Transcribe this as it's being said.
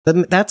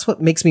That's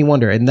what makes me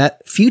wonder. And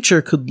that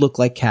future could look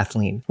like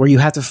Kathleen, where you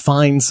have to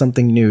find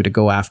something new to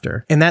go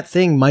after. And that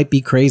thing might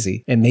be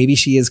crazy. And maybe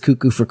she is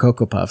cuckoo for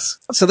Cocoa Puffs.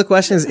 So the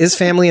question is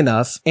family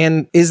enough?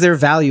 And is there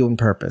value and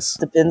purpose?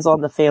 Depends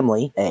on the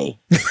family, A.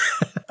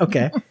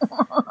 Okay.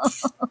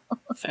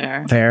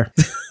 Fair.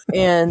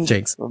 And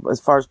Jinx.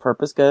 As far as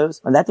purpose goes,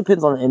 and that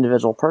depends on the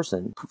individual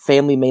person.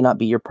 Family may not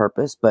be your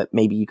purpose, but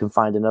maybe you can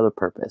find another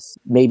purpose.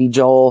 Maybe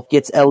Joel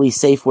gets Ellie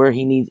safe where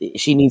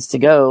she needs to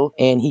go,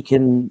 and he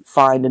can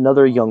find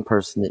another young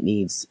person that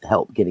needs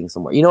help getting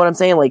somewhere. You know what I'm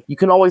saying? Like, you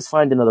can always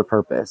find another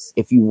purpose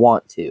if you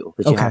want to,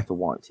 but you have to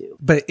want to.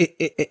 But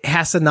it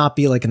has to not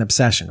be like an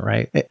obsession,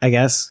 right? I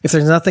guess if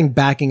there's nothing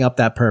backing up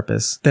that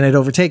purpose, then it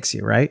overtakes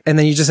you, right? And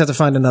then you just have to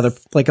find another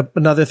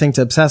thing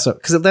to obsess over.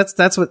 Because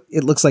that's what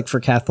it looks like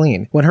for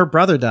Kathleen. When her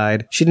brother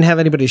died, she didn't have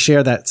anybody to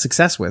share that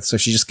success with, so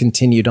she just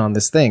continued on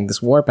this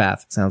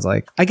warpath, sounds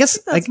like. I guess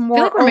that's more I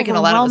feel like we're making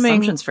a lot of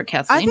assumptions for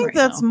Kathleen. I think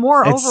that's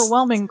more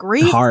overwhelming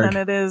grief than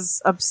it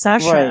is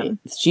obsession. Right.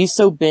 She's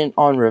so bent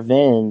on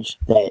revenge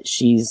that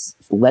she's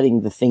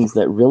letting the things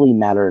that really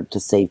matter to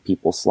save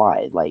people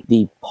slide, like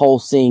the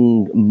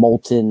pulsing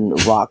molten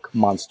rock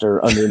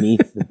monster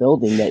underneath the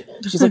building that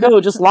she's like,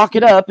 oh, just lock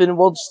it up and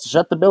we'll just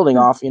shut the building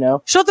off,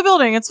 Shut the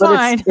building, it's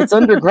fine. It's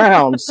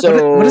underground,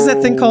 so... What is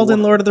that thing called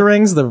in Lord of the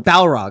Rings? The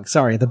Balrog.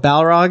 Sorry, the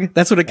Balrog.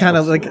 That's what it kind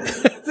of like...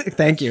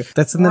 Thank you.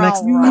 That's in the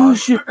next...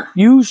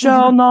 You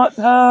shall not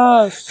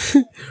pass.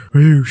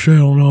 You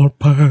shall not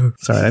pass.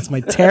 Sorry, that's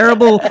my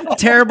terrible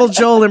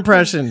Joel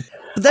impression.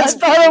 But I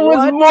thought it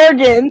was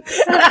Morgan.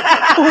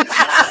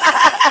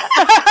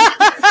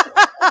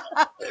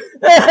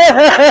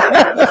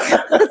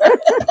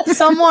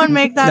 Someone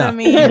make that a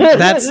meme.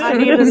 That's I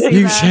need to see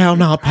you that. shall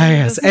not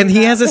pass. And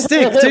he has a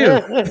stick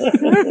too.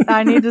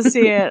 I need to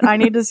see it. I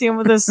need to see him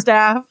with his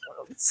staff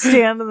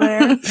standing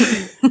there.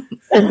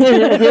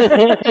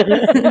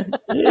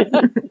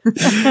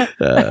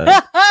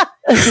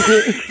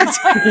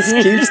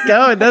 It keeps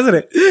going, doesn't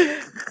it?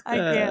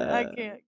 I can't.